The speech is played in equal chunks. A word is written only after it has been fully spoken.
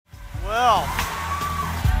Well,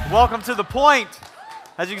 welcome to The Point.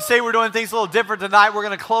 As you can see, we're doing things a little different tonight. We're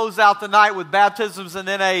going to close out the night with baptisms and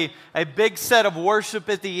then a big set of worship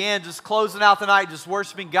at the end, just closing out the night, just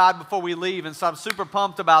worshiping God before we leave. And so I'm super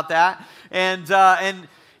pumped about that. And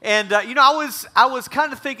you know, I was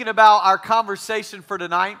kind of thinking about our conversation for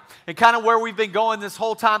tonight and kind of where we've been going this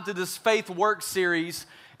whole time through this Faith Work series.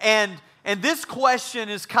 And this question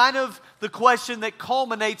is kind of the question that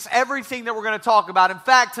culminates everything that we're going to talk about. In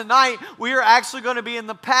fact, tonight we are actually going to be in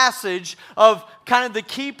the passage of kind of the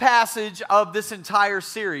key passage of this entire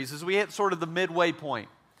series as we hit sort of the midway point.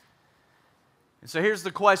 And so here's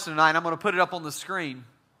the question tonight. I'm going to put it up on the screen.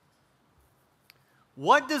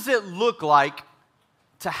 What does it look like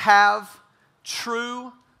to have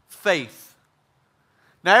true faith?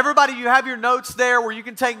 Now, everybody, you have your notes there where you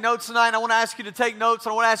can take notes tonight. I want to ask you to take notes.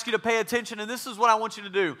 I want to ask you to pay attention, and this is what I want you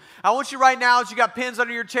to do. I want you right now, as you got pens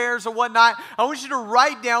under your chairs or whatnot, I want you to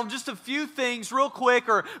write down just a few things real quick,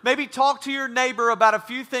 or maybe talk to your neighbor about a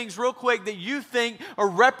few things real quick that you think are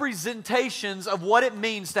representations of what it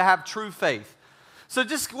means to have true faith. So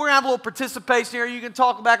just, we're going to have a little participation here. You can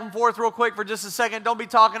talk back and forth real quick for just a second. Don't be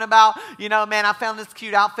talking about, you know, man, I found this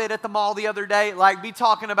cute outfit at the mall the other day. Like, be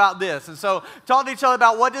talking about this. And so talk to each other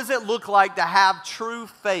about what does it look like to have true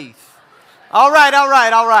faith. All right.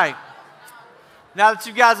 Now that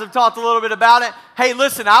you guys have talked a little bit about it, hey,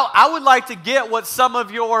 listen, I would like to get what some of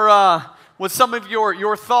your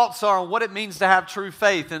thoughts are on what it means to have true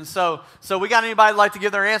faith. And so we got anybody like to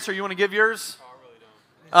give their answer? You want to give yours?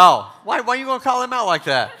 Oh, why are you going to call him out like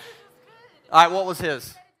that? All right, what was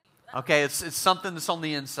his? Okay, it's something that's on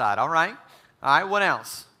the inside. All right, what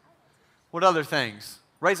else? What other things?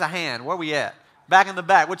 Raise a hand. Where we at? Back in the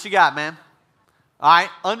back. What you got, man? All right,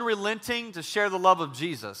 unrelenting to share the love of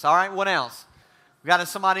Jesus. All right, what else? We got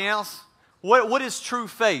somebody else? What is true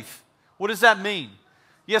faith? What does that mean?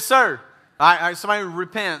 Yes, sir. All right, somebody who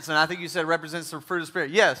repents, and I think you said represents the fruit of the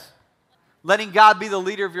Spirit. Yes. Letting God be the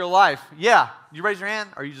leader of your life. Yeah. You raise your hand?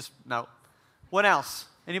 Or you just, no. What else?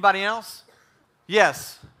 Anybody else?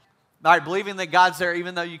 Yes. All right, believing that God's there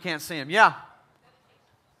even though you can't see Him. Yeah.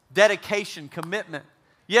 Dedication, commitment.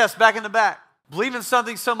 Yes, back in the back. Believing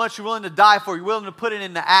something so much you're willing to die for. You're willing to put it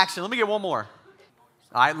into action. Let me get one more.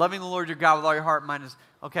 All right, loving the Lord your God with all your heart, mind, and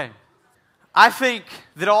okay. I think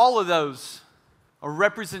that all of those are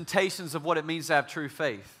representations of what it means to have true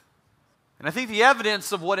faith. And I think the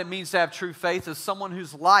evidence of what it means to have true faith is someone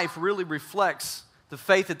whose life really reflects the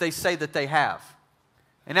faith that they say that they have.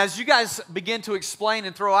 And as you guys begin to explain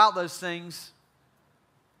and throw out those things,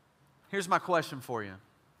 here's my question for you.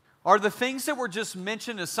 Are the things that were just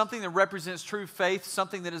mentioned as something that represents true faith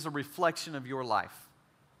something that is a reflection of your life?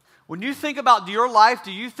 When you think about your life,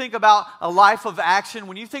 do you think about a life of action?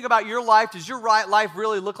 When you think about your life, does your life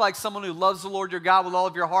really look like someone who loves the Lord your God with all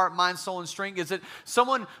of your heart, mind, soul, and strength? Is it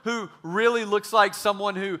someone who really looks like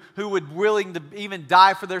someone who would willing to even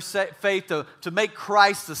die for their faith, to make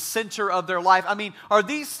Christ the center of their life? I mean, are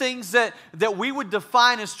these things that we would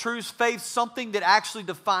define as true faith something that actually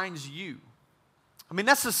defines you? I mean,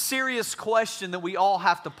 that's a serious question that we all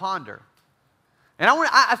have to ponder. And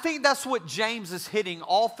I think that's what James is hitting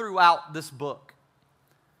all throughout this book.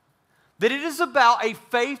 That it is about a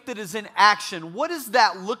faith that is in action. What does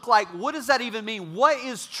that look like? What does that even mean? What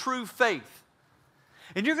is true faith?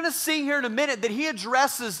 And you're going to see here in a minute that he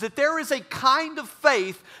addresses that there is a kind of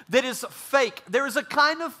faith that is fake. There is a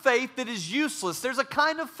kind of faith that is useless. There's a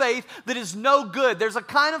kind of faith that is no good. There's a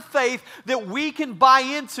kind of faith that we can buy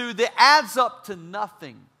into that adds up to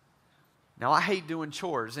nothing. Now, I hate doing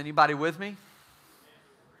chores. Anybody with me?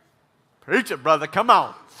 Preach it, brother. Come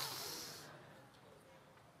on.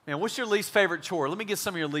 Man, what's your least favorite chore? Let me get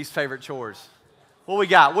some of your least favorite chores. What we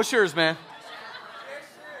got? What's yours, man?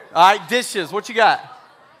 All right, dishes. What you got?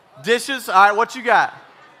 Dishes. All right, what you got?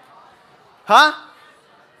 Huh?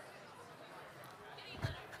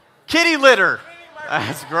 Kitty litter.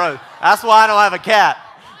 That's gross. That's why I don't have a cat.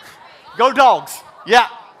 Go dogs. Yeah.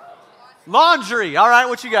 Laundry. All right,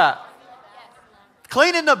 what you got?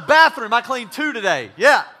 Cleaning the bathroom. I cleaned 2 today.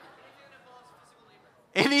 Yeah.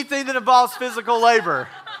 Anything that involves physical labor.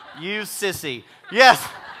 You sissy. Yes.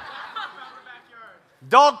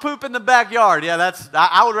 Dog poop in the backyard. Yeah,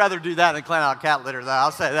 I would rather do that than clean out cat litter, though.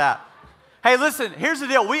 I'll say that. Hey, listen, here's the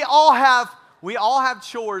deal. We all have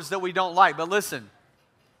chores that we don't like. But listen,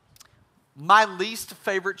 my least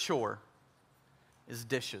favorite chore is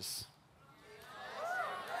dishes.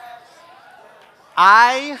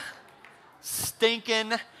 I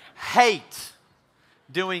stinking hate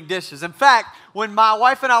doing dishes. In fact, when my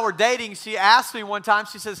wife and I were dating, she asked me one time,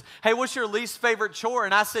 she says, hey, what's your least favorite chore?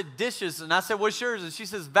 And I said, dishes. And I said, what's yours? And she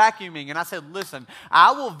says, vacuuming. And I said, listen,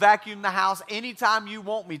 I will vacuum the house anytime you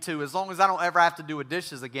want me to, as long as I don't ever have to do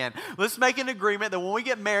dishes again. Let's make an agreement that when we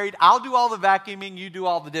get married, I'll do all the vacuuming, you do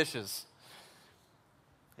all the dishes.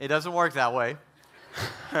 It doesn't work that way.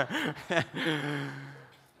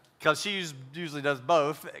 Because she usually does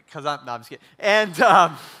both. Because no, I'm just kidding.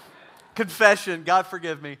 And confession, God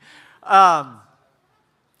forgive me.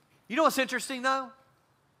 You know what's interesting though?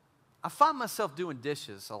 I find myself doing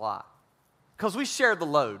dishes a lot because we share the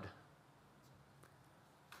load.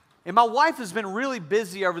 And my wife has been really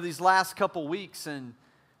busy over these last couple weeks, and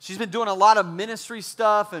she's been doing a lot of ministry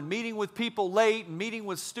stuff and meeting with people late and meeting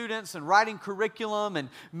with students and writing curriculum and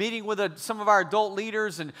meeting with some of our adult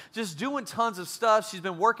leaders and just doing tons of stuff. She's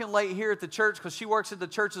been working late here at the church because she works at the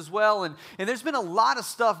church as well. And there's been a lot of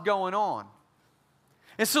stuff going on.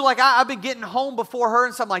 And so like I've been getting home before her,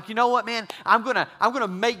 and so I'm like, you know what, man, I'm gonna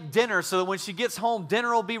make dinner so that when she gets home,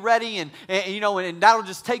 dinner will be ready, and that'll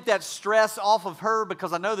just take that stress off of her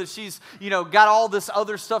because I know that she's got all this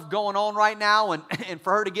other stuff going on right now, and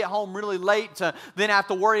for her to get home really late to then have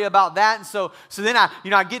to worry about that, and so then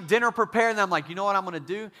I get dinner prepared, and I'm like, you know what I'm gonna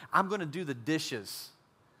do? I'm gonna do the dishes.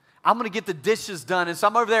 I'm going to get the dishes done. And so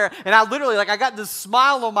I'm over there, and I literally, I got this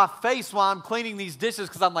smile on my face while I'm cleaning these dishes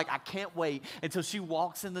because I'm like, I can't wait until she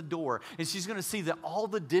walks in the door, and she's going to see that all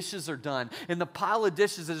the dishes are done, and the pile of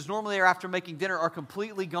dishes that is normally there after making dinner are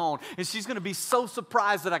completely gone. And she's going to be so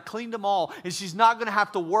surprised that I cleaned them all, and she's not going to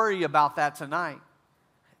have to worry about that tonight.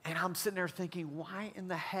 And I'm sitting there thinking, why in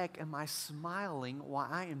the heck am I smiling while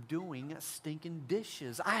I am doing stinking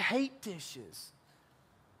dishes? I hate dishes.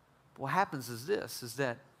 But what happens is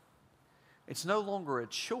that it's no longer a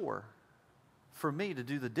chore for me to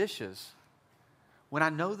do the dishes when I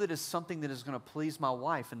know that it's something that is going to please my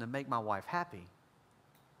wife and to make my wife happy.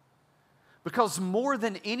 Because more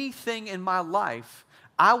than anything in my life,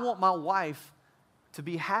 I want my wife to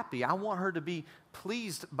be happy. I want her to be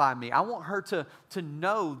pleased by me. I want her to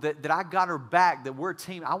know that I got her back, that we're a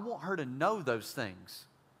team. I want her to know those things.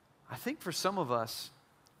 I think for some of us,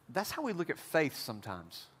 that's how we look at faith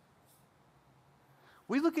sometimes.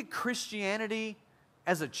 We look at Christianity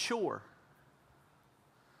as a chore.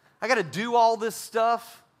 I got to do all this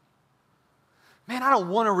stuff. Man, I don't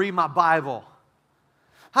want to read my Bible.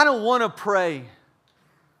 I don't want to pray.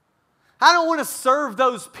 I don't want to serve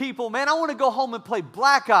those people. Man, I want to go home and play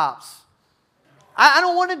Black Ops. I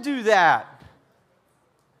don't want to do that.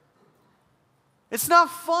 It's not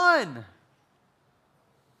fun.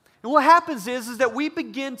 And what happens is that we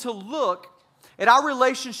begin to look at our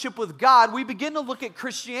relationship with God, we begin to look at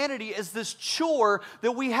Christianity as this chore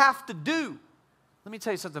that we have to do. Let me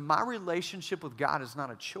tell you something. My relationship with God is not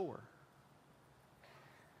a chore.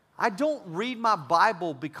 I don't read my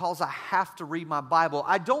Bible because I have to read my Bible.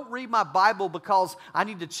 I don't read my Bible because I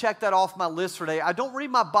need to check that off my list for today. I don't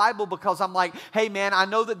read my Bible because I'm like, hey man, I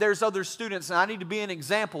know that there's other students and I need to be an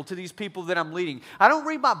example to these people that I'm leading. I don't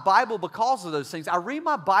read my Bible because of those things. I read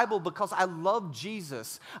my Bible because I love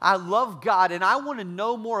Jesus. I love God, and I want to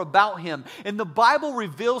know more about Him. And the Bible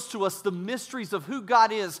reveals to us the mysteries of who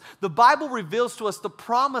God is. The Bible reveals to us the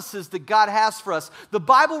promises that God has for us. The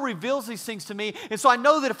Bible reveals these things to me, and so I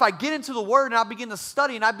know that if I get into the Word and I begin to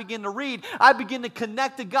study and I begin to read, I begin to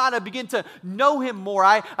connect to God. I begin to know Him more.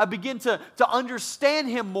 I begin to understand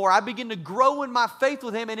Him more. I begin to grow in my faith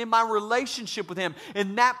with Him and in my relationship with Him.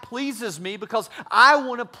 And that pleases me because I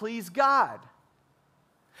want to please God.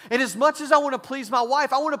 And as much as I want to please my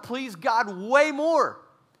wife, I want to please God way more.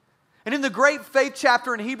 And in the great faith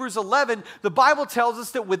chapter in Hebrews 11, the Bible tells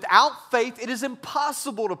us that without faith, it is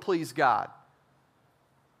impossible to please God.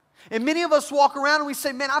 And many of us walk around and we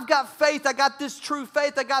say, man, I've got faith. I got this true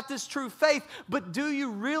faith. I got this true faith. But do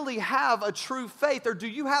you really have a true faith? Or do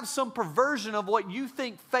you have some perversion of what you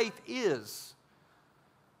think faith is?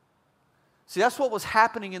 See, that's what was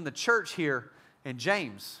happening in the church here in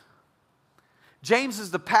James. James is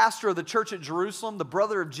the pastor of the church at Jerusalem, the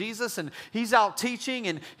brother of Jesus, and he's out teaching,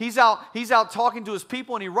 and he's out talking to his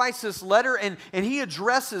people, and he writes this letter, and he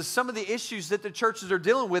addresses some of the issues that the churches are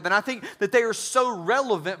dealing with, and I think that they are so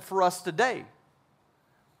relevant for us today.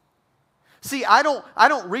 See, I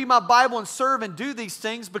don't read my Bible and serve and do these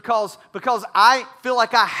things because I feel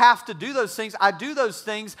like I have to do those things. I do those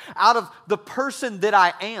things out of the person that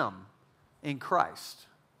I am in Christ.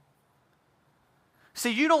 See,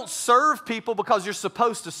 you don't serve people because you're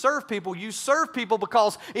supposed to serve people. You serve people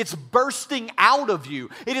because it's bursting out of you.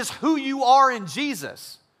 It is who you are in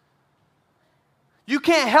Jesus. You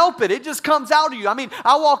can't help it. It just comes out of you. I mean,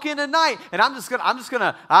 I walk in at night, and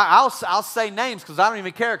I'll say names because I don't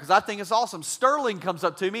even care because I think it's awesome. Sterling comes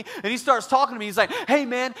up to me, and he starts talking to me. He's like, hey,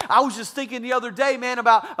 man, I was just thinking the other day, man,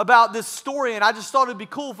 about this story, and I just thought it'd be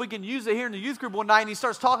cool if we can use it here in the youth group one night. And he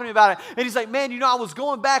starts talking to me about it, and he's like, man, I was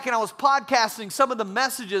going back, and I was podcasting some of the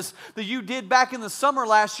messages that you did back in the summer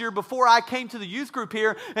last year before I came to the youth group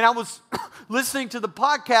here, and I was listening to the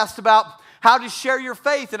podcast about how to share your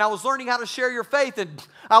faith, and I was learning how to share your faith, and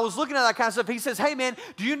I was looking at that kind of stuff. He says, hey man,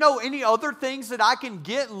 do you know any other things that I can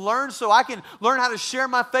get and learn so I can learn how to share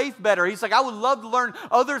my faith better? He's like, I would love to learn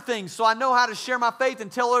other things so I know how to share my faith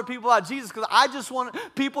and tell other people about Jesus because I just want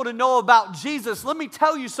people to know about Jesus. Let me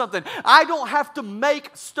tell you something. I don't have to make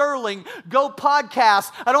Sterling go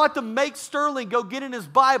podcast. I don't have to make Sterling go get in his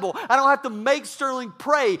Bible. I don't have to make Sterling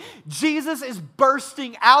pray. Jesus is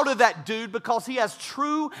bursting out of that dude because he has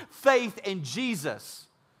true faith in Jesus.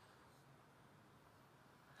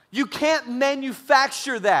 You can't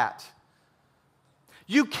manufacture that.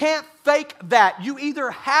 You can't fake that. You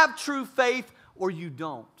either have true faith or you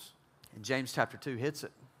don't. And James chapter 2 hits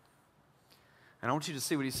it. And I want you to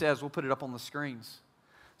see what he says. We'll put it up on the screens.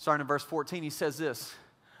 Starting in verse 14, he says this.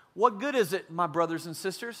 What good is it, my brothers and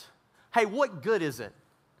sisters? Hey, what good is it,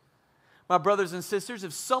 my brothers and sisters,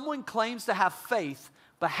 if someone claims to have faith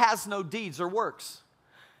but has no deeds or works?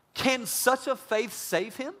 Can such a faith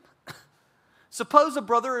save him? Suppose a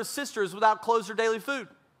brother or sister is without clothes or daily food.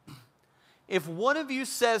 If one of you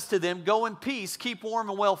says to them, go in peace, keep warm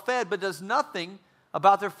and well fed, but does nothing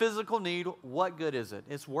about their physical need, what good is it?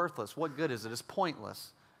 It's worthless. What good is it? It's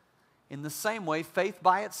pointless. In the same way, faith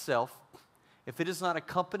by itself, if it is not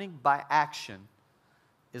accompanied by action,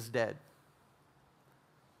 is dead.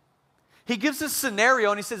 He gives this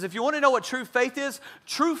scenario and he says, if you want to know what true faith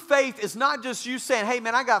is not just you saying, hey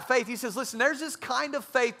man, I got faith. He says, listen, there's this kind of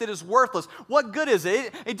faith that is worthless. What good is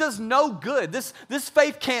it? It does no good. This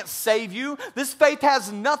faith can't save you. This faith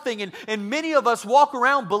has nothing. And many of us walk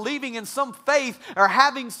around believing in some faith or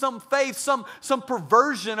having some faith, some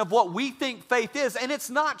perversion of what we think faith is. And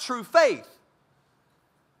it's not true faith.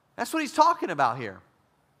 That's what he's talking about here.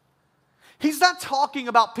 He's not talking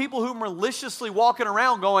about people who are maliciously walking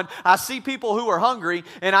around going, I see people who are hungry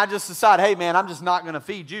and I just decide, hey man, I'm just not going to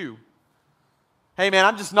feed you. Hey man,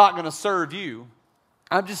 I'm just not going to serve you.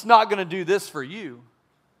 I'm just not going to do this for you.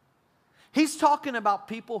 He's talking about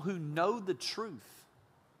people who know the truth.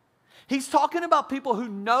 He's talking about people who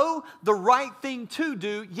know the right thing to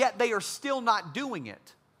do, yet they are still not doing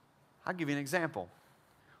it. I'll give you an example.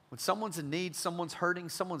 When someone's in need, someone's hurting,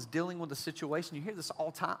 someone's dealing with a situation, you hear this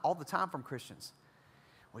all the time from Christians.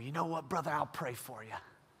 Well, you know what, brother? I'll pray for you.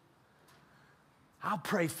 I'll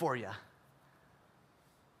pray for you.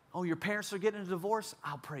 Oh, your parents are getting a divorce?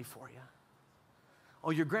 I'll pray for you.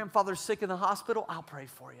 Oh, your grandfather's sick in the hospital? I'll pray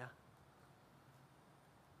for you.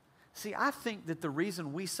 See, I think that the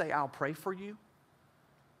reason we say I'll pray for you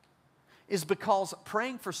is because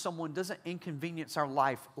praying for someone doesn't inconvenience our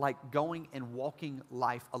life like going and walking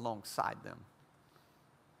life alongside them.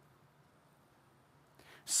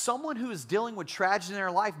 Someone who is dealing with tragedy in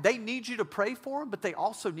their life, they need you to pray for them, but they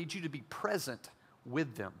also need you to be present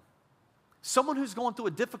with them. Someone who's going through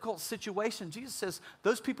a difficult situation, Jesus says,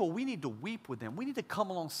 those people, we need to weep with them. We need to come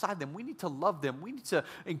alongside them. We need to love them. We need to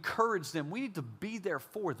encourage them. We need to be there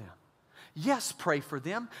for them. Yes, pray for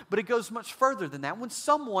them, but it goes much further than that. When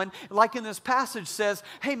someone, like in this passage, says,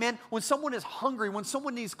 hey man, when someone is hungry, when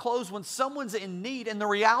someone needs clothes, when someone's in need, and the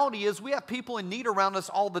reality is we have people in need around us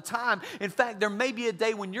all the time. In fact, there may be a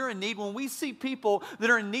day when you're in need. When we see people that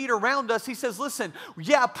are in need around us, he says, listen,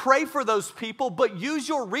 yeah, pray for those people, but use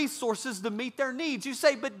your resources to meet their needs. You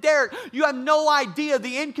say, but Derek, you have no idea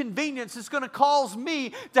the inconvenience it's going to cause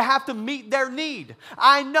me to have to meet their need.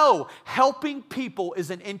 I know helping people is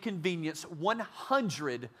an inconvenience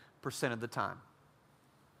 100% of the time.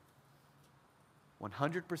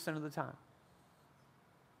 100% of the time.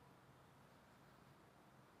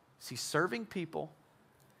 See, serving people,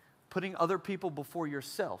 putting other people before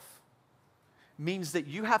yourself, means that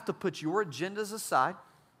you have to put your agendas aside.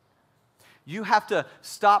 You have to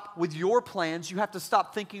stop with your plans. You have to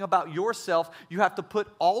stop thinking about yourself. You have to put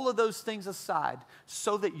all of those things aside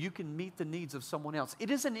so that you can meet the needs of someone else. It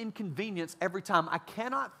is an inconvenience every time. I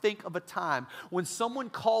cannot think of a time when someone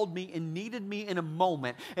called me and needed me in a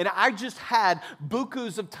moment, and I just had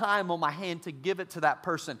bukus of time on my hand to give it to that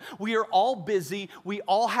person. We are all busy. We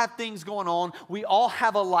all have things going on. We all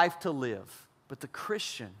have a life to live. But the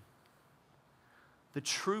Christian, the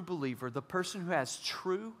true believer, the person who has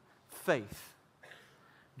true faith,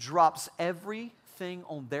 drops everything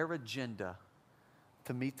on their agenda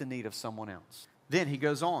to meet the need of someone else. Then he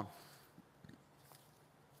goes on.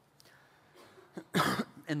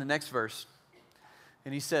 in the next verse.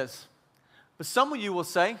 And he says, but some of you will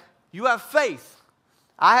say, you have faith.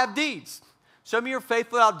 I have deeds. Show me your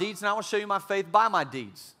faith without deeds, and I will show you my faith by my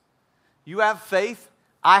deeds. You have faith.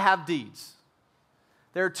 I have deeds.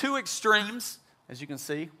 There are two extremes. As you can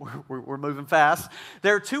see, we're moving fast.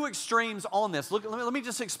 There are two extremes on this. Look, let me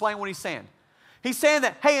just explain what he's saying. He's saying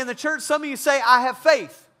that, hey, in the church, some of you say, I have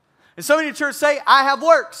faith. And some of you in the church say, I have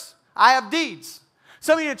works. I have deeds.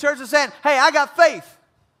 Some of you in the church are saying, hey, I got faith.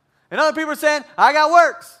 And other people are saying, I got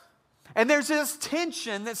works. And there's this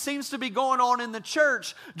tension that seems to be going on in the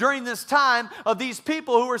church during this time of these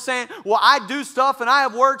people who are saying, well, I do stuff and I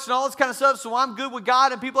have works and all this kind of stuff, so I'm good with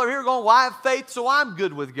God. And people are here going, well, I have faith, so I'm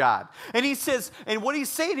good with God. And he says, and what he's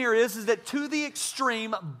saying here is that to the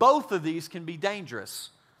extreme, both of these can be dangerous.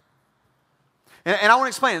 And I want to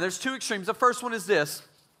explain it. There's two extremes. The first one is this.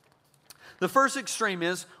 The first extreme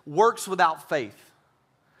is works without faith.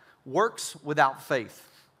 Works without faith.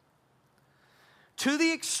 To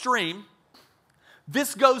the extreme,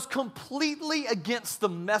 this goes completely against the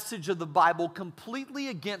message of the Bible, completely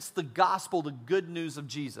against the gospel, the good news of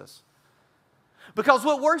Jesus. Because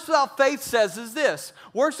what works without faith says is this.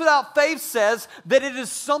 Works without faith says that it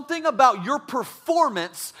is something about your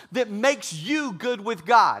performance that makes you good with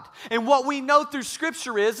God. And what we know through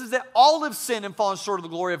Scripture is that all have sinned and fallen short of the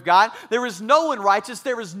glory of God. There is no one righteous.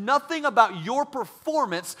 There is nothing about your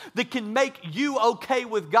performance that can make you okay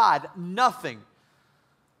with God. Nothing.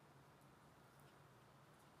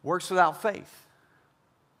 Works without faith.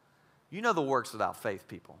 You know the works without faith,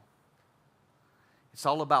 people. It's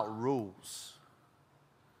all about rules.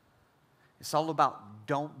 It's all about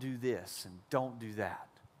don't do this and don't do that.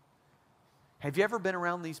 Have you ever been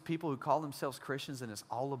around these people who call themselves Christians and it's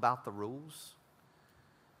all about the rules?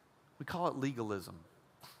 We call it legalism.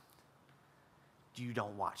 You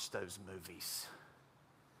don't watch those movies.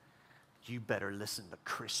 You better listen to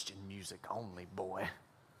Christian music only, boy.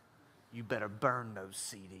 You better burn those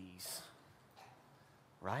CDs.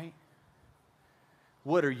 Right?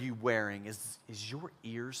 What are you wearing? Is your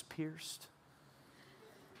ears pierced?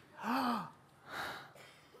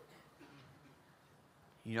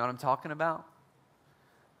 You know what I'm talking about?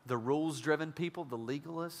 The rules-driven people, the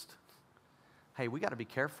legalist. Hey, we got to be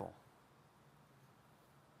careful.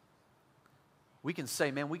 We can say,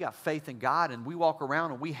 man, we got faith in God, and we walk around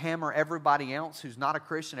and we hammer everybody else who's not a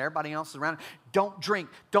Christian, everybody else is around. Don't drink,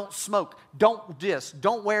 don't smoke, don't this,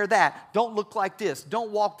 don't wear that, don't look like this, don't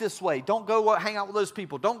walk this way, don't go hang out with those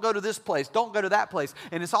people, don't go to this place, don't go to that place.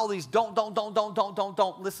 And it's all these don't.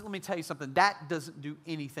 Listen, let me tell you something. That doesn't do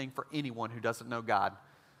anything for anyone who doesn't know God.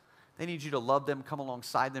 They need you to love them, come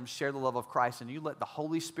alongside them, share the love of Christ, and you let the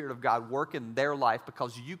Holy Spirit of God work in their life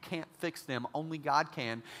because you can't fix them. Only God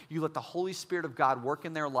can. You let the Holy Spirit of God work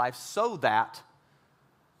in their life so that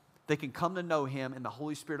they can come to know Him, and the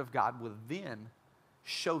Holy Spirit of God will then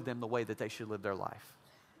show them the way that they should live their life.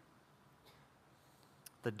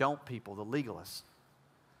 The don't people, the legalists.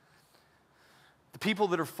 The people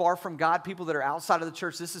that are far from God, people that are outside of the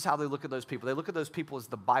church, this is how they look at those people. They look at those people as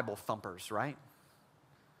the Bible thumpers, right?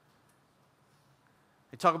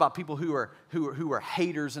 They talk about people who are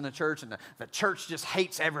haters in the church, and the church just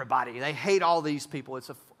hates everybody. They hate all these people.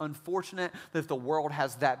 It's unfortunate that the world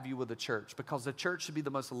has that view of the church, because the church should be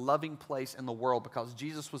the most loving place in the world, because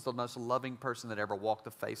Jesus was the most loving person that ever walked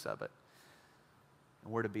the face of it.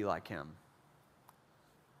 And we're to be like Him.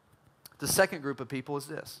 The second group of people is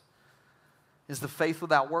this, is the faith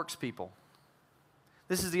without works people.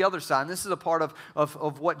 This is the other side, and this is a part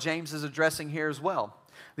of what James is addressing here as well.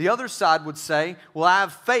 The other side would say, well, I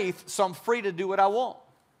have faith, so I'm free to do what I want.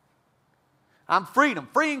 I'm freedom,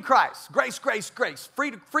 free in Christ. Grace, grace, grace.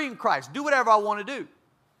 Free in Christ. Do whatever I want to do.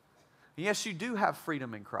 And yes, you do have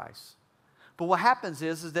freedom in Christ. But what happens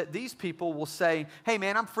is that these people will say, hey,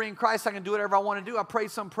 man, I'm free in Christ. I can do whatever I want to do. I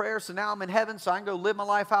prayed some prayers, so now I'm in heaven, so I can go live my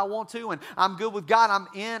life how I want to, and I'm good with God. I'm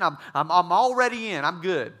in. I'm already in. I'm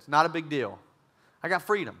good. It's not a big deal. I got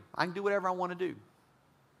freedom. I can do whatever I want to do.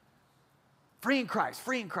 Free in Christ,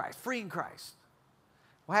 free in Christ, free in Christ.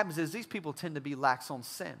 What happens is these people tend to be lax on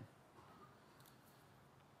sin.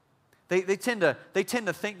 They tend to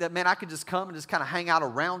think that, man, I can just come and just kind of hang out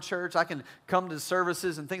around church. I can come to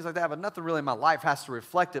services and things like that, but nothing really in my life has to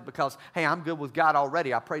reflect it because, hey, I'm good with God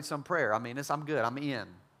already. I prayed some prayer. I mean, I'm good. I'm in.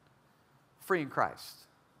 Free in Christ.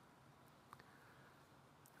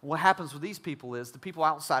 What happens with these people is the people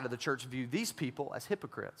outside of the church view these people as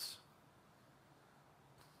hypocrites.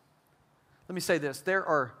 Let me say this.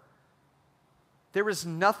 There is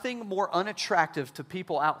nothing more unattractive to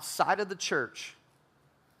people outside of the church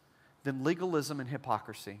than legalism and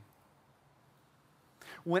hypocrisy.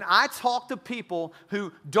 when I talk to people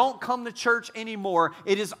who don't come to church anymore,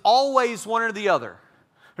 it is always one or the other.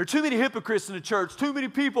 There are too many hypocrites in the church, too many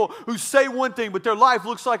people who say one thing, but their life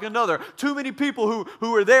looks like another. Too many people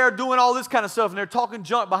who are there doing all this kind of stuff, and they're talking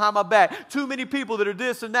junk behind my back. Too many people that are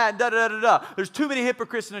this and that, and da-da-da-da-da. There's too many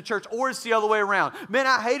hypocrites in the church, or it's the other way around. Man,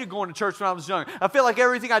 I hated going to church when I was young. I felt like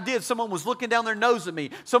everything I did, someone was looking down their nose at me.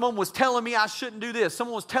 Someone was telling me I shouldn't do this.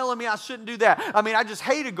 Someone was telling me I shouldn't do that. I mean, I just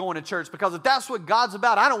hated going to church, because if that's what God's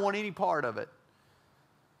about, I don't want any part of it.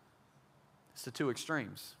 It's the two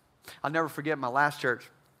extremes. I'll never forget my last church.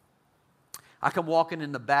 I come walking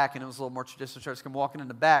in the back, and it was a little more traditional church. I come walking in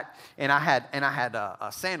the back, and I had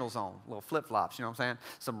sandals on, little flip-flops, you know what I'm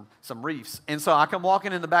saying? Some reefs. And so I come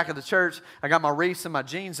walking in the back of the church. I got my reefs and my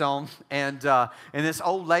jeans on, and this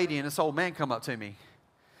old lady and this old man come up to me.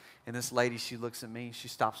 And this lady, she looks at me, she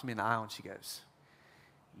stops me in the aisle, and she goes,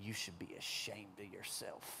 "You should be ashamed of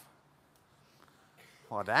yourself."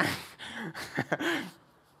 Well, dang.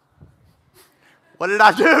 What did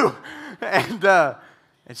I do?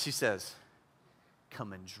 And she says,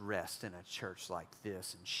 "Coming dressed in a church like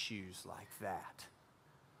this and shoes like that."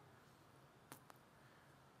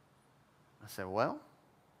 I said, well,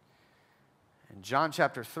 in John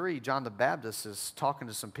chapter 3, John the Baptist is talking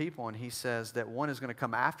to some people, and he says that one is going to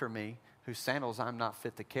come after me whose sandals I'm not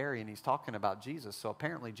fit to carry, and he's talking about Jesus. So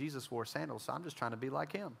apparently Jesus wore sandals, so I'm just trying to be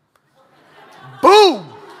like him. Boom!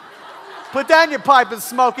 Put down your pipe and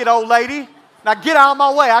smoke it, old lady. Now get out of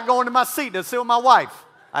my way. I go into my seat to sit with my wife.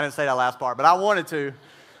 I didn't say that last part, but I wanted to.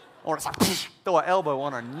 I wanted to throw an elbow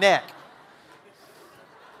on her neck.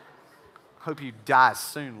 Hope you die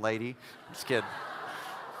soon, lady. I'm just kidding.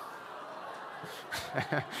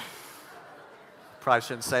 Probably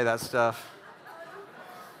shouldn't say that stuff.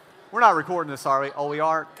 We're not recording this, are we? Oh, we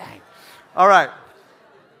are? Dang. All right.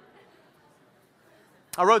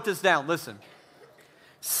 I wrote this down. Listen.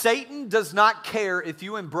 Satan does not care if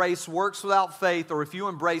you embrace works without faith or if you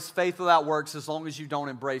embrace faith without works, as long as you don't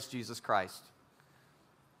embrace Jesus Christ.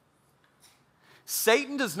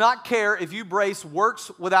 Satan does not care if you embrace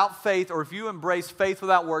works without faith or if you embrace faith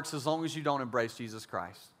without works, as long as you don't embrace Jesus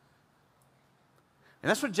Christ. And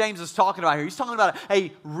that's what James is talking about here. He's talking about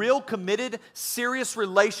a real committed, serious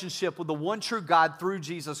relationship with the one true God through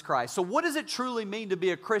Jesus Christ. So what does it truly mean to be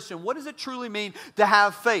a Christian? What does it truly mean to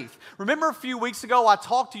have faith? Remember a few weeks ago I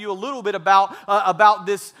talked to you a little bit about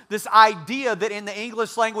this idea that in the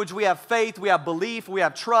English language we have faith, we have belief, we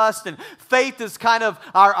have trust, and faith is kind of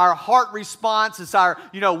our heart response. It's our,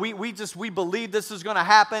 we believe this is going to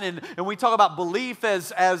happen, and we talk about belief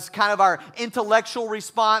as kind of our intellectual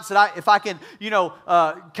response. That if I can,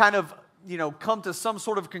 come to some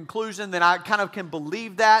sort of conclusion, then I kind of can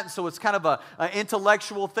believe that. So it's kind of an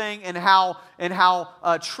intellectual thing, and how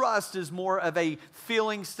trust is more of a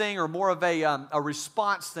feelings thing, or more of a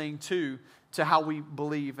response thing to how we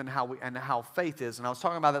believe and how faith is. And I was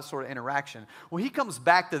talking about that sort of interaction. Well, he comes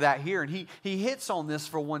back to that here, and he hits on this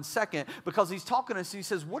for 1 second, because he's talking to us, and he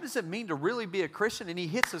says, what does it mean to really be a Christian? And he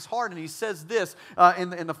hits us hard, and he says this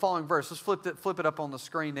in the following verse. Let's flip it up on the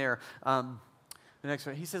screen there. The next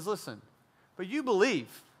one, he says, listen, but you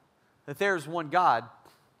believe that there is one God.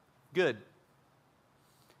 Good.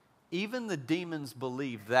 Even the demons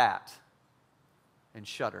believe that and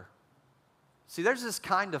shudder. See, there's this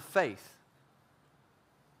kind of faith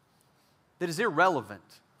that is irrelevant,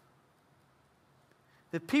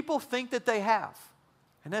 that people think that they have.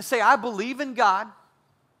 And they say, I believe in God.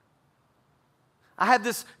 I have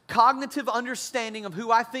this cognitive understanding of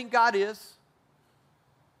who I think God is.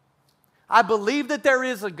 I believe that there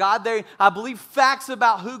is a God there. I believe facts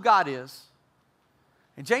about who God is.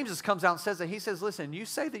 And James just comes out and says that. He says, listen, you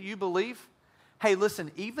say that you believe. Hey, listen,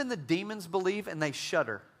 even the demons believe and they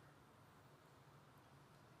shudder.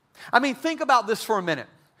 I mean, think about this for a minute.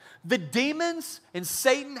 The demons and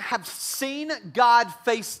Satan have seen God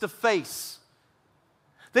face to face.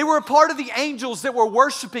 They were a part of the angels that were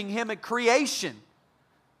worshiping Him at creation.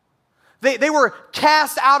 They were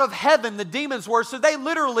cast out of heaven, the demons were, so they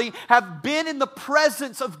literally have been in the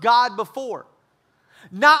presence of God before.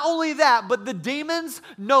 Not only that, but the demons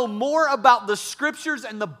know more about the Scriptures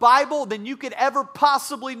and the Bible than you could ever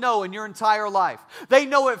possibly know in your entire life. They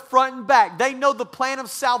know it front and back. They know the plan of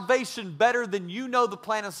salvation better than you know the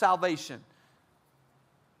plan of salvation.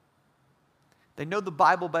 They know the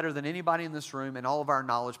Bible better than anybody in this room and all of our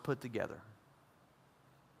knowledge put together.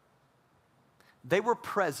 They were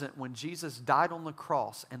present when Jesus died on the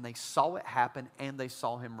cross, and they saw it happen, and they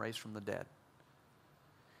saw Him raised from the dead.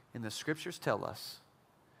 And the Scriptures tell us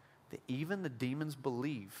that even the demons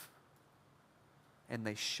believe, and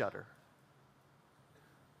they shudder.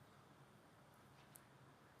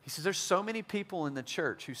 He says, there's so many people in the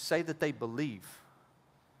church who say that they believe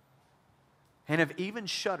and have even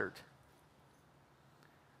shuddered.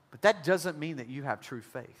 But that doesn't mean that you have true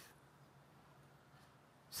faith.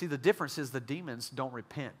 See, the difference is the demons don't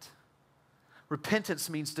repent. Repentance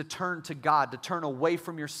means to turn to God, to turn away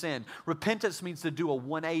from your sin. Repentance means to do a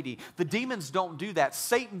 180. The demons don't do that.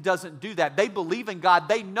 Satan doesn't do that. They believe in God.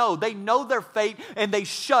 They know their fate, and they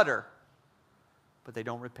shudder. But they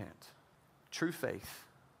don't repent. True faith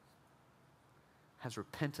has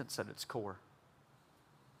repentance at its core.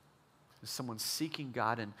 It's someone seeking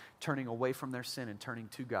God and turning away from their sin and turning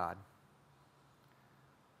to God.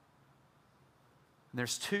 And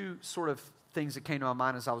there's two sort of things that came to my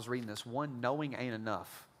mind as I was reading this. One, knowing ain't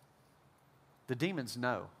enough. The demons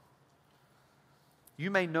know.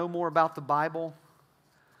 You may know more about the Bible.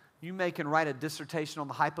 You may can write a dissertation on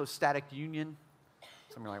the hypostatic union.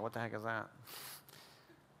 Some are like, what the heck is that?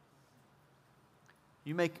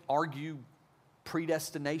 You may argue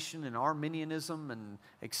predestination and Arminianism and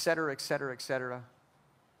et cetera, et cetera, et cetera.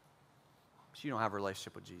 But you don't have a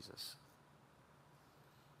relationship with Jesus.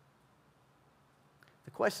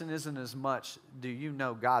 The question isn't as much, do you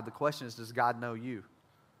know God? The question is, does God know you?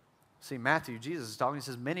 See, Matthew, Jesus is talking. He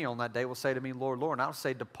says, many on that day will say to me, Lord, Lord. And I'll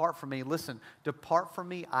say, depart from me. Listen, depart from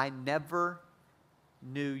me. I never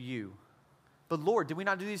knew you. But Lord, did we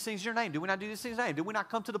not do these things in your name? Did we not do these things in your name? Did we not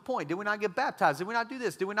come to the point? Did we not get baptized? Did we not do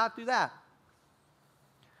this? Did we not do that?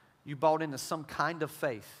 You bought into some kind of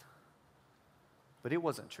faith, but it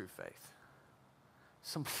wasn't true faith.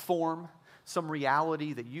 Some form, some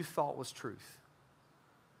reality that you thought was truth.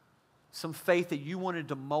 Some faith that you wanted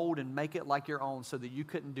to mold and make it like your own so that you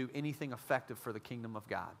couldn't do anything effective for the kingdom of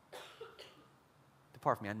God.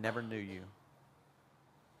 Depart from me, I never knew you.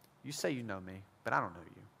 You say you know me, but I don't know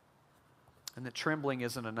you. And that trembling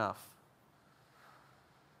isn't enough.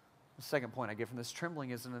 The second point I get from this, trembling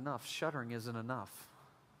isn't enough. Shuddering isn't enough.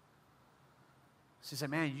 So you say,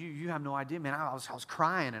 man, you have no idea, man. I was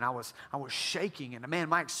crying and I was shaking, and man,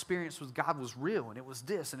 my experience with God was real, and it was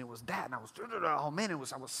this and it was that, and I was oh man, I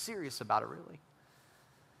was serious about it, really.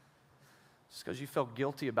 Just because you felt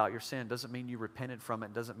guilty about your sin doesn't mean you repented from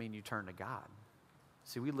it. Doesn't mean you turned to God.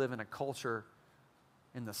 See, we live in a culture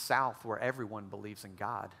in the South where everyone believes in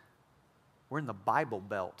God. We're in the Bible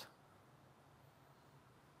Belt.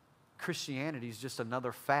 Christianity is just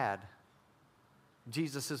another fad.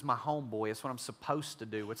 Jesus is my homeboy. It's what I'm supposed to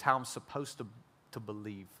do. It's how I'm supposed to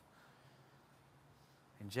believe.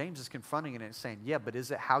 And James is confronting it and saying, yeah, but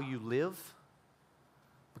is it how you live?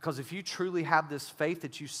 Because if you truly have this faith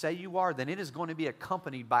that you say you are, then it is going to be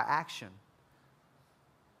accompanied by action.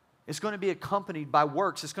 It's going to be accompanied by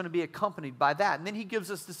works. It's going to be accompanied by that. And then he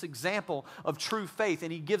gives us this example of true faith.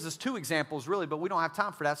 And he gives us two examples, really, but we don't have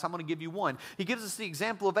time for that, so I'm going to give you one. He gives us the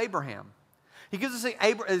example of Abraham. He gives us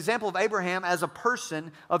an example of Abraham as a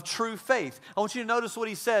person of true faith. I want you to notice what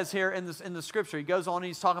he says here in the scripture. He goes on and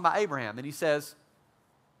he's talking about Abraham. And he says,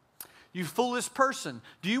 you foolish person,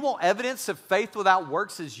 do you want evidence that faith without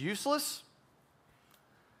works is useless?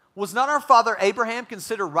 Was not our father Abraham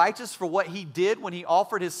considered righteous for what he did when he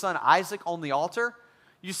offered his son Isaac on the altar?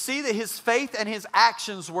 You see that his faith and his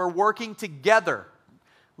actions were working together.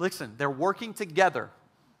 Listen, they're working together.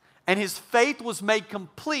 And his faith was made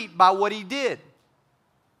complete by what he did.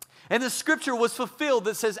 And the scripture was fulfilled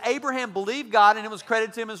that says Abraham believed God and it was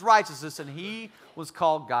credited to him as righteousness, and he was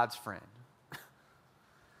called God's friend.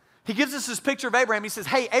 He gives us this picture of Abraham. He says,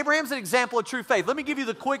 hey, Abraham's an example of true faith. Let me give you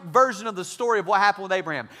the quick version of the story of what happened with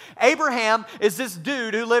Abraham. Abraham is this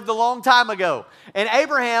dude who lived a long time ago. And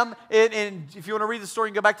Abraham, and if you want to read the story,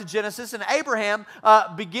 you can go back to Genesis. And Abraham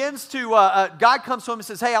begins to, God comes to him and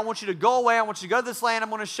says, hey, I want you to go away. I want you to go to this land.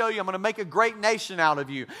 I'm going to show you. I'm going to make a great nation out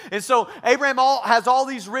of you. And so Abraham has all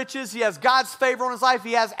these riches. He has God's favor on his life.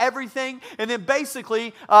 He has everything. And then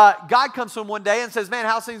basically, God comes to him one day and says, man,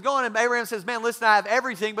 how's things going? And Abraham says, man, listen, I have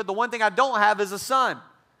everything, but the one thing I don't have is a son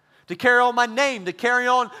to carry on my name, to carry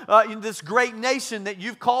on this great nation that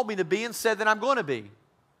you've called me to be and said that I'm going to be.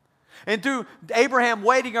 And through Abraham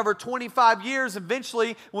waiting over 25 years,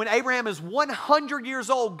 eventually when Abraham is 100 years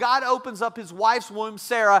old, God opens up his wife's womb,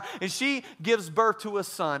 Sarah, and she gives birth to a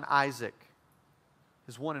son, Isaac,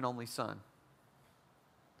 his one and only son.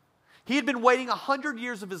 He had been waiting 100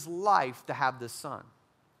 years of his life to have this son.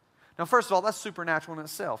 Now, first of all, that's supernatural in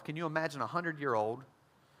itself. Can you imagine a 100-year-old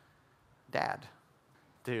dad?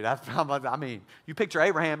 Dude, I mean, you picture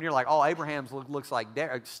Abraham and you're like, oh, Abraham looks like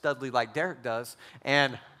Derek, studly like Derek does.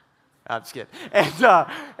 And I'm just kidding.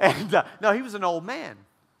 No, he was an old man.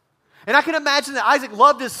 And I can imagine that Isaac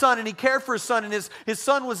loved his son and he cared for his son, and his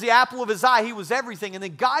son was the apple of his eye. He was everything. And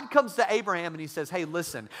then God comes to Abraham and he says, hey,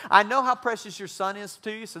 listen, I know how precious your son is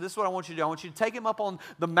to you, so this is what I want you to do. I want you to take him up on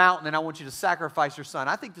the mountain and I want you to sacrifice your son.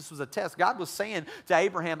 I think this was a test. God was saying to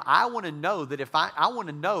Abraham, I want to know that I want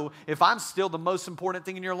to know if I'm still the most important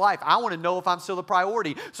thing in your life. I want to know if I'm still the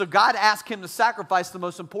priority. So God asked him to sacrifice the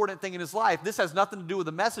most important thing in his life. This has nothing to do with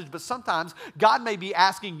the message, but sometimes God may be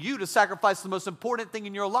asking you to sacrifice the most important thing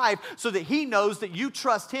in your life so that he knows that you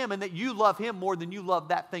trust him and that you love him more than you love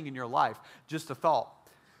that thing in your life. Just a thought.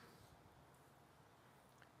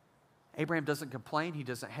 Abraham doesn't complain. He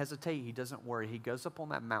doesn't hesitate. He doesn't worry. He goes up on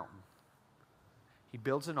that mountain. He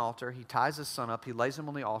builds an altar. He ties his son up. He lays him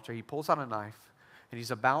on the altar. He pulls out a knife, and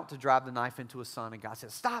he's about to drive the knife into his son, and God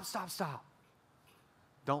says, stop, stop, stop.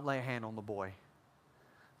 Don't lay a hand on the boy.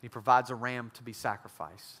 He provides a ram to be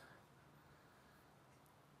sacrificed.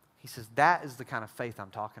 He says, that is the kind of faith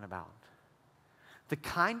I'm talking about. The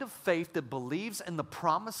kind of faith that believes in the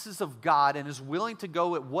promises of God and is willing to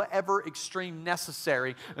go at whatever extreme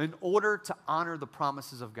necessary in order to honor the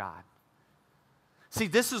promises of God. See,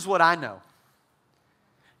 this is what I know.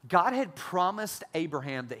 God had promised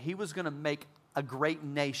Abraham that he was going to make a great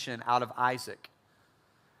nation out of Isaac.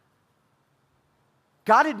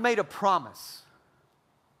 God had made a promise.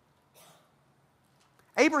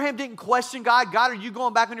 Abraham didn't question God. God, are you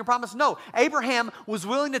going back on your promise? No. Abraham was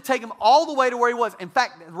willing to take him all the way to where he was. In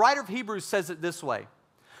fact, the writer of Hebrews says it this way.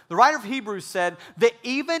 The writer of Hebrews said that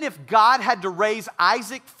even if God had to raise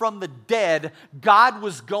Isaac from the dead, God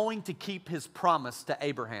was going to keep his promise to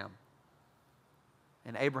Abraham.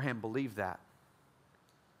 And Abraham believed that.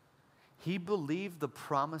 He believed the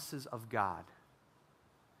promises of God.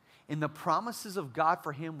 And the promises of God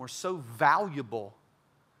for him were so valuable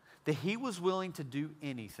that he was willing to do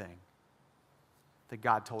anything that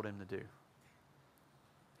God told him to do.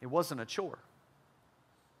 It wasn't a chore.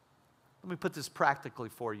 Let me put this practically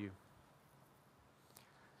for you.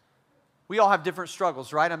 We all have different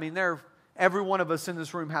struggles, right? I mean, every one of us in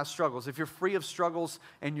this room has struggles. If you're free of struggles,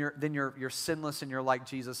 then you're sinless and you're like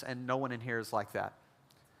Jesus, and no one in here is like that.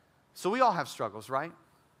 So we all have struggles, right?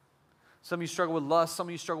 Some of you struggle with lust, some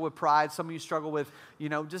of you struggle with pride, some of you struggle with,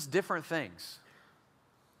 just different things.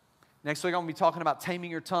 Next week, I'm going to be talking about taming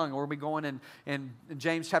your tongue. We're going to be going in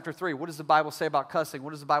James chapter 3. What does the Bible say about cussing? What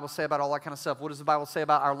does the Bible say about all that kind of stuff? What does the Bible say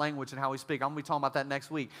about our language and how we speak? I'm going to be talking about that next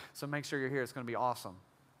week. So make sure you're here. It's going to be awesome.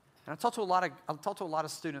 And I've talked to a lot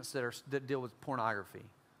of students that deal with pornography.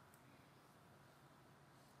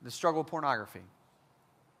 The struggle with pornography.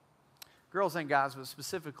 Girls and guys, but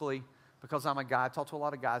specifically because I'm a guy, I talk to a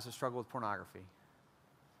lot of guys that struggle with pornography.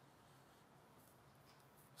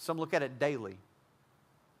 Some look at it daily.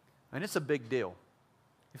 And it's a big deal.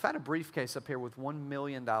 If I had a briefcase up here with $1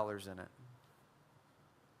 million in it,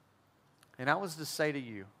 and I was to say to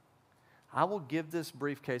you, I will give this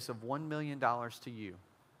briefcase of $1 million to you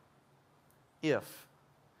if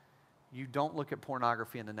you don't look at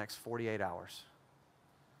pornography in the next 48 hours.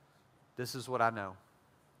 This is what I know.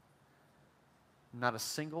 Not a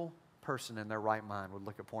single person in their right mind would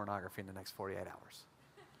look at pornography in the next 48 hours.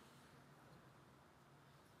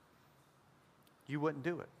 You wouldn't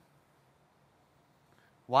do it.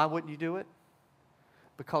 Why wouldn't you do it?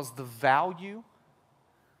 Because the value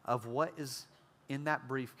of what is in that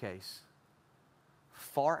briefcase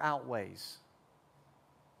far outweighs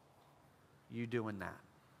you doing that.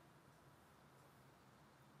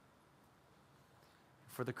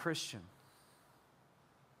 For the Christian,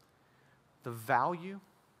 the value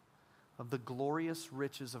of the glorious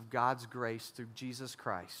riches of God's grace through Jesus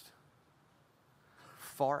Christ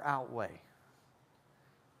far outweigh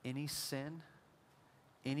any sin,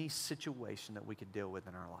 any situation that we could deal with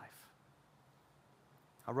in our life.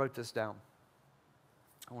 I wrote this down.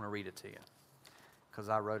 I want to read it to you because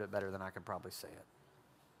I wrote it better than I could probably say it.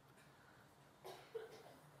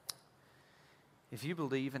 If you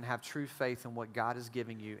believe and have true faith in what God is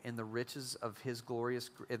giving you in the riches of His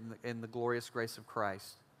glorious, in the glorious grace of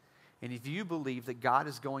Christ, and if you believe that God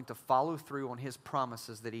is going to follow through on His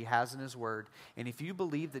promises that He has in His Word, and if you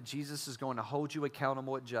believe that Jesus is going to hold you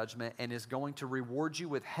accountable at judgment and is going to reward you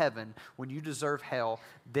with heaven when you deserve hell,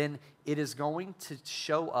 then it is going to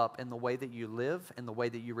show up in the way that you live, in the way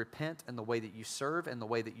that you repent, in the way that you serve, in the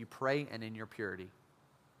way that you pray, and in your purity.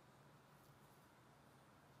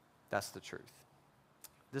 That's the truth.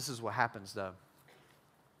 This is what happens, though.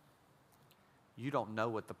 You don't know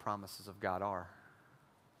what the promises of God are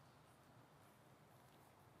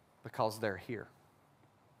because they're here.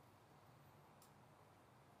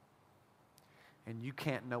 And you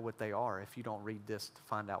can't know what they are if you don't read this to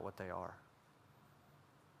find out what they are.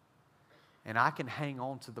 And I can hang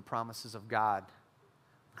on to the promises of God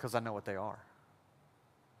because I know what they are.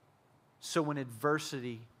 So when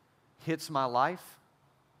adversity hits my life,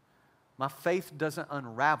 my faith doesn't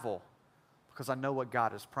unravel because I know what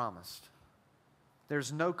God has promised.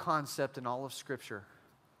 There's no concept in all of Scripture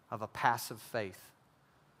of a passive faith.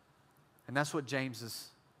 And that's what James is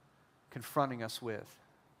confronting us with.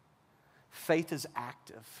 Faith is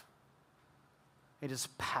active. It is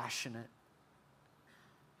passionate.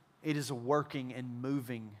 It is working and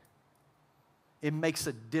moving. It makes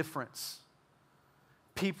a difference.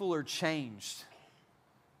 People are changed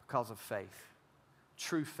because of faith,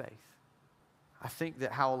 true faith. I think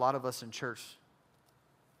that how a lot of us in church,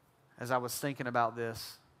 as I was thinking about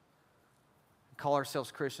this, call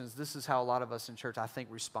ourselves Christians, this is how a lot of us in church, I think,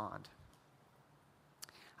 respond.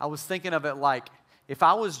 I was thinking of it like, if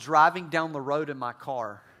I was driving down the road in my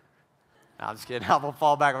car, no, I'm just kidding, I'm going to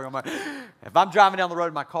fall back. If I'm driving down the road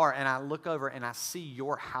in my car and I look over and I see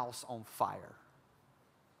your house on fire,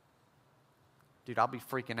 dude, I'll be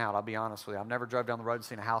freaking out. I'll be honest with you. I've never drove down the road and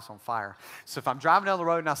seen a house on fire. So if I'm driving down the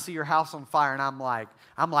road and I see your house on fire and I'm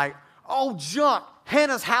like, oh, junk,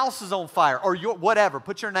 Hannah's house is on fire, or your, whatever,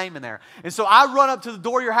 put your name in there. And so I run up to the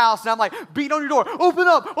door of your house and I'm like, beat on your door, open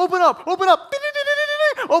up, open up, open up,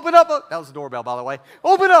 open up. That was the doorbell, by the way.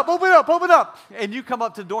 Open up, open up, open up. And you come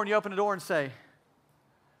up to the door and you open the door and say,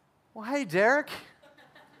 well, hey, Derek,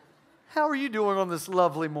 how are you doing on this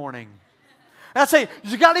lovely morning? And I say,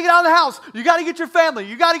 you got to get out of the house. You got to get your family.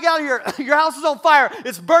 You got to get out of here. Your house is on fire.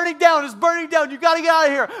 It's burning down. It's burning down. You got to get out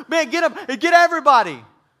of here. Man, get up and get everybody.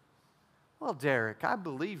 Well, Derek, I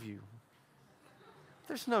believe you.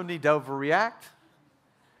 There's no need to overreact.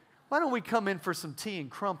 Why don't we come in for some tea and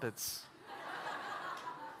crumpets?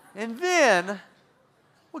 And then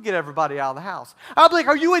we'll get everybody out of the house. I'll be like,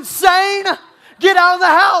 are you insane? Get out of the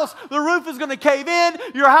house. The roof is going to cave in.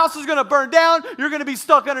 Your house is going to burn down. You're going to be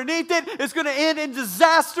stuck underneath it. It's going to end in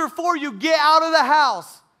disaster for you. Get out of the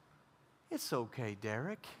house. It's okay,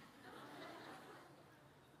 Derek.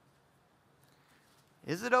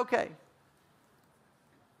 Is it okay?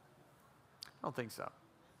 I don't think so.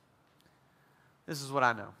 This is what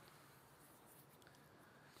I know.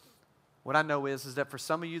 What I know is that for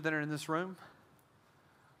some of you that are in this room,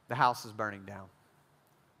 the house is burning down.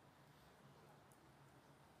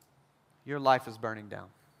 Your life is burning down.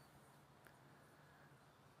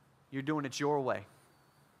 You're doing it your way.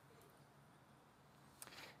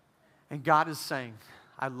 And God is saying,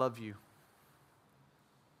 I love you.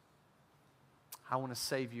 I want to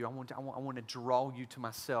save you. I want to draw you to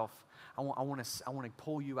myself. I want to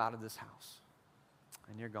pull you out of this house.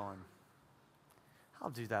 And you're going,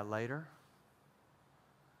 I'll do that later.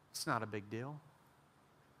 It's not a big deal.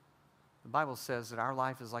 The Bible says that our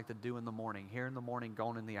life is like the dew in the morning, here in the morning,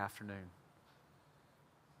 gone in the afternoon.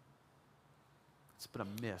 It's but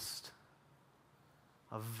a mist,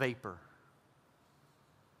 a vapor.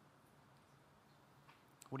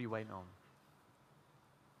 What are you waiting on?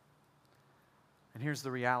 And here's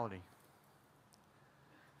the reality.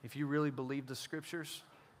 If you really believe the Scriptures,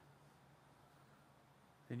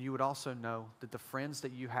 then you would also know that the friends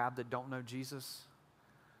that you have that don't know Jesus,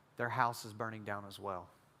 their house is burning down as well.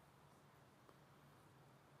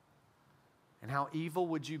 And how evil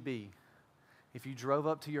would you be if you drove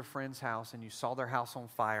up to your friend's house and you saw their house on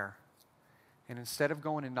fire, and instead of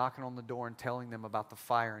going and knocking on the door and telling them about the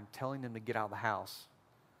fire and telling them to get out of the house,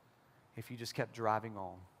 if you just kept driving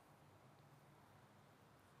on?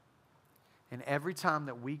 And every time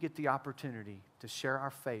that we get the opportunity to share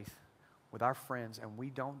our faith with our friends and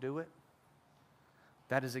we don't do it,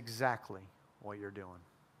 that is exactly what you're doing.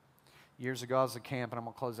 Years ago, I was at camp, and I'm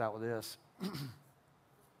going to close out with this.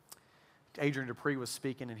 Adrian Dupree was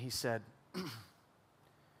speaking, and he said, I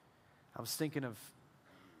was thinking of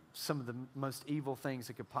some of the most evil things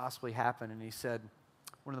that could possibly happen, and he said,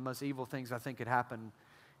 one of the most evil things I think could happen,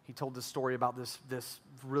 he told this story about this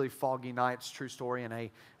really foggy night. It's a true story, and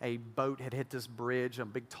a boat had hit this bridge, a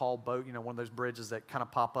big tall boat, one of those bridges that kind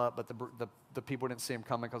of pop up, but the people didn't see him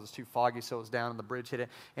coming because it's too foggy, so it was down, and the bridge hit it,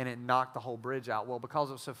 and it knocked the whole bridge out. Well, because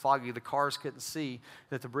it was so foggy, the cars couldn't see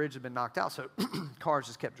that the bridge had been knocked out, so cars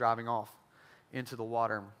just kept driving off into the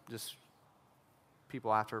water, and just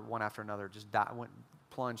people one after another just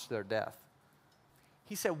plunged to their death.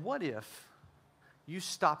 He said, what if you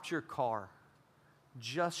stopped your car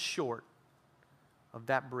just short of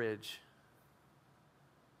that bridge?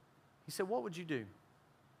 He said, what would you do?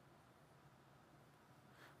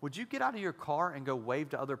 Would you get out of your car and go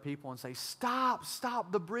wave to other people and say, stop,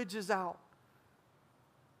 the bridge is out?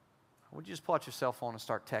 Or would you just pull out your cell phone and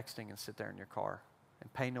start texting and sit there in your car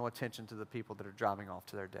and pay no attention to the people that are driving off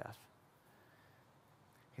to their death?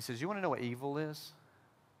 He He says, you want to know what evil is?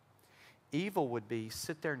 Evil would be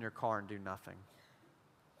sit there in your car and do nothing.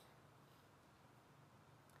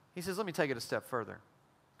 He says, let me take it a step further.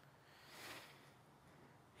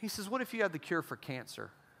 He says, what if you had the cure for cancer?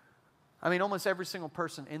 I mean, almost every single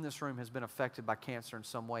person in this room has been affected by cancer in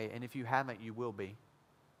some way, and if you haven't, you will be.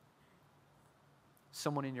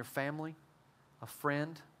 Someone in your family, a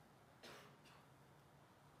friend.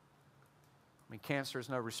 I mean, cancer is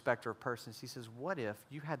no respecter of persons. He says, what if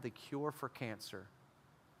you had the cure for cancer,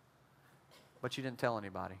 but you didn't tell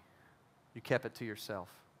anybody? You kept it to yourself.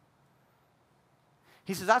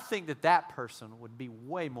 He says, I think that person would be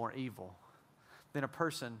way more evil than a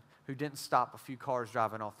person who didn't stop a few cars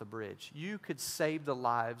driving off the bridge. You could save the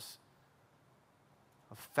lives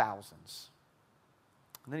of thousands.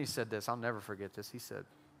 And then he said this, I'll never forget this. He said,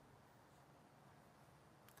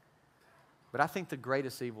 but I think the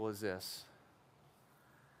greatest evil is this.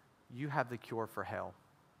 You have the cure for hell.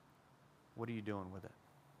 What are you doing with it?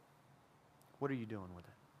 What are you doing with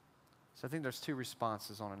it? So I think there's two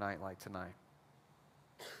responses on a night like tonight.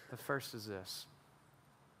 The first is this.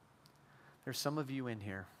 There's some of you in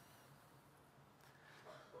here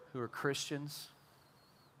who are Christians,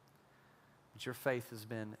 but your faith has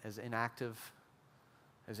been as inactive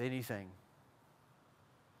as anything.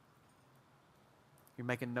 You're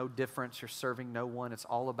making no difference. You're serving no one. It's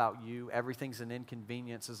all about you. Everything's an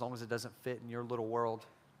inconvenience as long as it doesn't fit in your little world.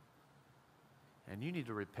 And you need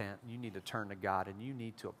to repent. You need to turn to God. And you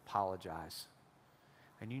need to apologize.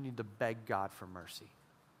 And you need to beg God for mercy.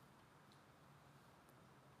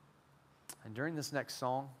 And during this next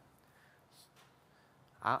song,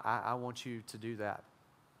 I want you to do that.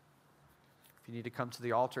 If you need to come to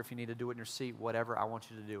the altar, if you need to do it in your seat, whatever, I want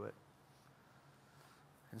you to do it.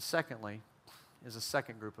 And secondly, is a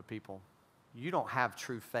second group of people. You don't have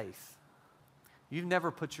true faith. You've never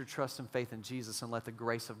put your trust and faith in Jesus and let the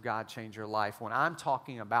grace of God change your life. When I'm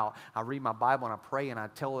talking about, I read my Bible and I pray and I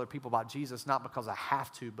tell other people about Jesus, not because I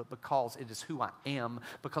have to, but because it is who I am,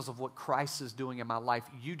 because of what Christ is doing in my life.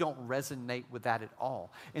 You don't resonate with that at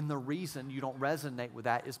all. And the reason you don't resonate with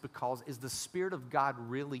that is because, is the Spirit of God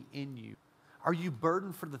really in you? Are you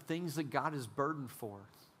burdened for the things that God is burdened for?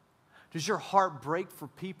 Does your heart break for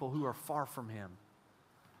people who are far from Him?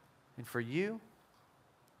 And for you,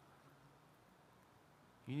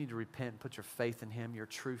 you need to repent, put your faith in Him, your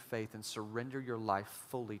true faith, and surrender your life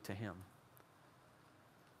fully to Him.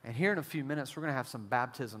 And here in a few minutes, we're going to have some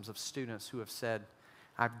baptisms of students who have said,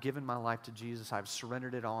 I've given my life to Jesus, I've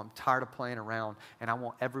surrendered it all, I'm tired of playing around, and I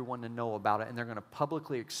want everyone to know about it. And they're going to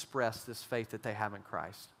publicly express this faith that they have in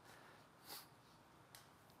Christ.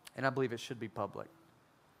 And I believe it should be public.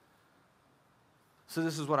 So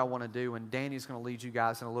this is what I want to do, and Danny's going to lead you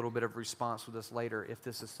guys in a little bit of response with this later if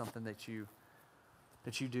this is something that you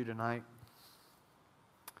do tonight.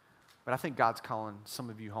 But I think God's calling some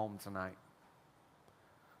of you home tonight.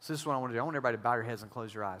 So this is what I want to do. I want everybody to bow your heads and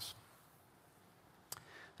close your eyes.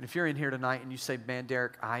 And if you're in here tonight and you say, man,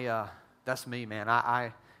 Derek, that's me, man.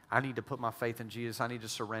 I need to put my faith in Jesus. I need to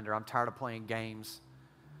surrender. I'm tired of playing games.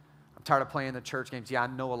 I'm tired of playing the church games. Yeah, I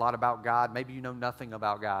know a lot about God. Maybe you know nothing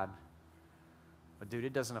about God. But dude,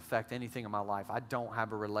 it doesn't affect anything in my life. I don't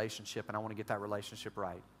have a relationship, and I want to get that relationship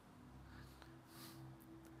right.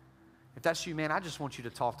 If that's you, man, I just want you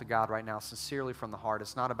to talk to God right now sincerely from the heart.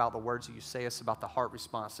 It's not about the words that you say. It's about the heart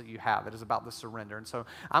response that you have. It is about the surrender. And so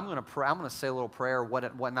I'm going to pray. I'm going to say a little prayer,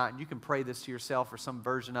 whatnot, and you can pray this to yourself or some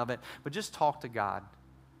version of it. But just talk to God.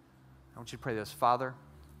 I want you to pray this. Father,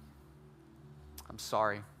 I'm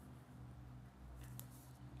sorry.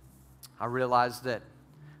 I realize that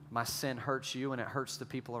my sin hurts you and it hurts the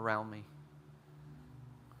people around me.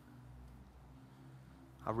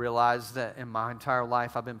 I realize that in my entire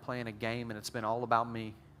life I've been playing a game and it's been all about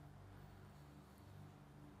me.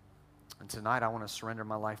 And tonight I want to surrender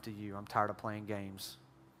my life to you. I'm tired of playing games.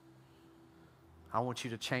 I want you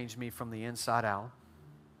to change me from the inside out.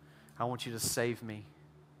 I want you to save me.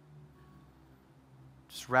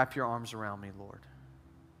 Just wrap your arms around me, Lord.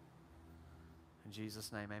 In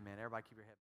Jesus' name, amen. Everybody keep your head.